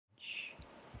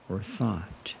or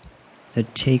thought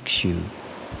that takes you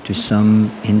to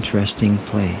some interesting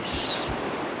place.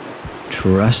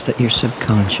 Trust that your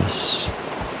subconscious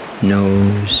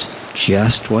knows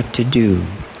just what to do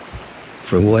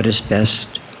for what is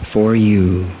best for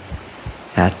you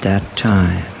at that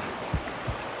time.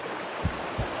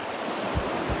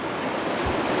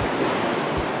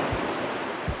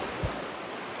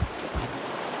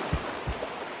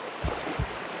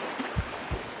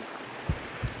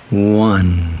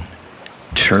 One,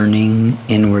 turning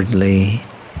inwardly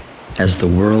as the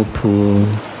whirlpool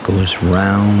goes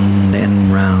round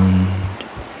and round,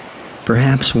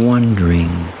 perhaps wondering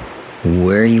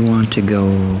where you want to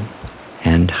go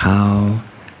and how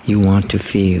you want to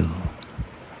feel.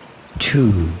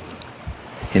 2,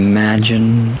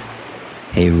 imagine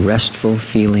a restful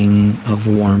feeling of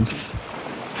warmth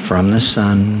from the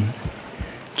sun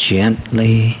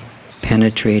gently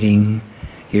penetrating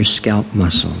your scalp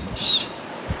muscles,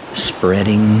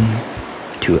 spreading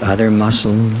to other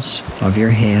muscles of your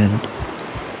head,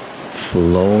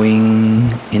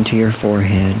 flowing into your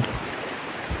forehead,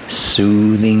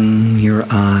 soothing your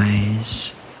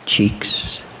eyes,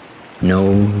 cheeks,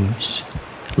 nose,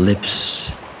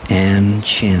 lips, and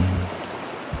chin.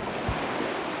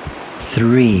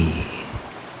 3,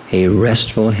 a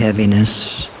restful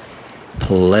heaviness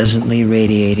pleasantly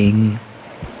radiating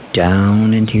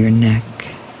down into your neck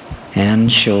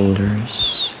and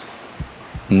shoulders,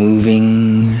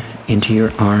 moving into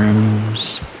your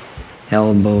arms,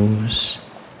 elbows,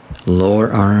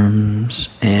 lower arms,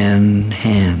 and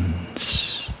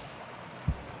hands.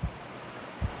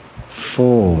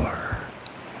 4,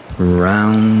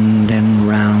 round and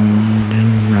round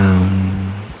and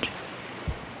round,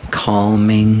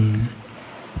 calming,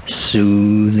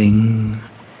 soothing,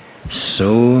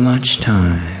 so much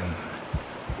time,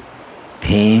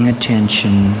 paying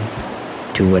attention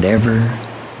to whatever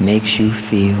makes you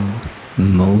feel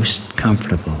most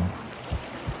comfortable,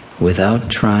 without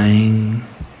trying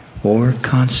or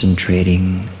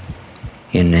concentrating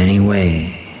in any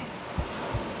way.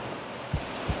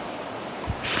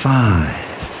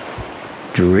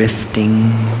 5,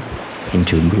 drifting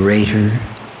into greater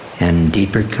and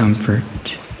deeper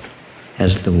comfort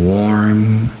as the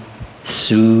warm,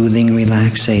 soothing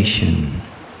relaxation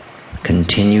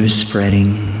continues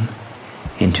spreading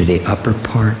into the upper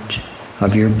part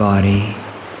of your body,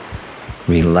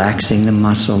 relaxing the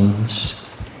muscles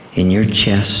in your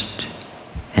chest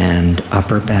and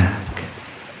upper back.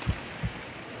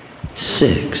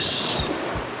 6,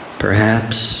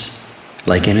 perhaps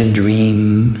like in a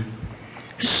dream,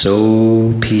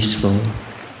 so peaceful,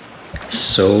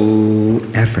 so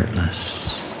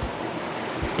effortless,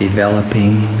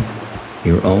 developing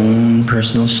your own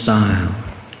personal style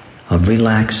of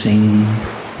relaxing,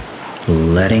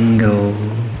 letting go,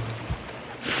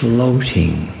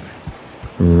 floating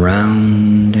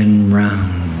round and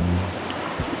round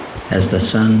as the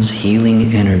sun's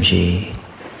healing energy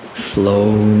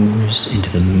flows into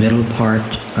the middle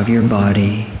part of your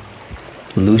body,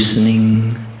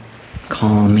 loosening,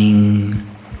 calming,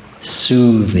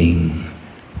 soothing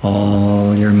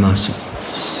all your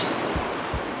muscles.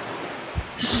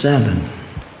 7,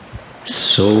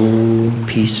 so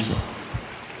peaceful,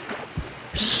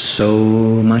 so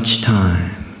much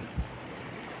time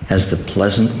as the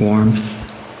pleasant warmth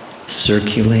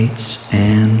circulates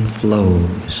and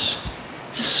flows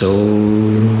so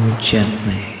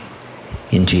gently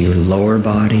into your lower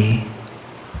body,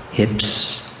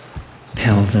 hips,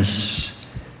 pelvis,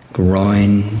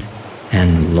 groin,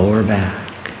 and lower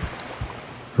back,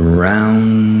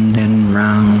 round and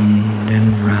round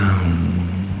and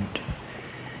round,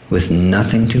 with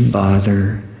nothing to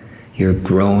bother your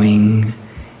growing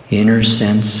inner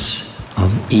sense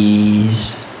of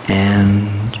ease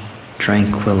and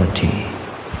tranquility.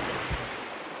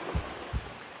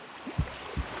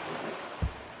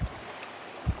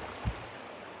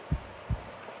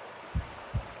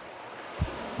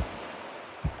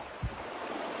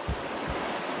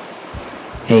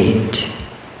 Eight,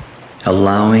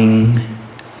 allowing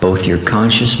both your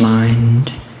conscious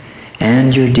mind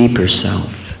and your deeper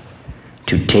self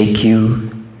to take you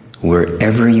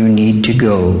wherever you need to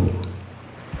go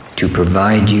to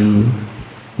provide you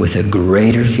with a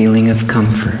greater feeling of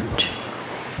comfort,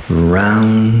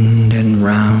 round and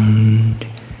round,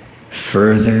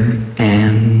 further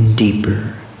and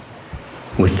deeper,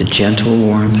 with the gentle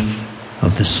warmth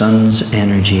of the sun's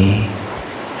energy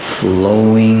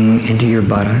flowing into your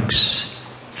buttocks,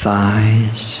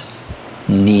 thighs,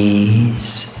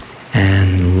 knees,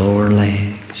 and lower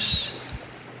legs.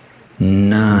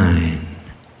 9,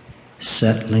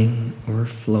 settling or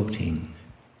floating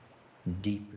deeper.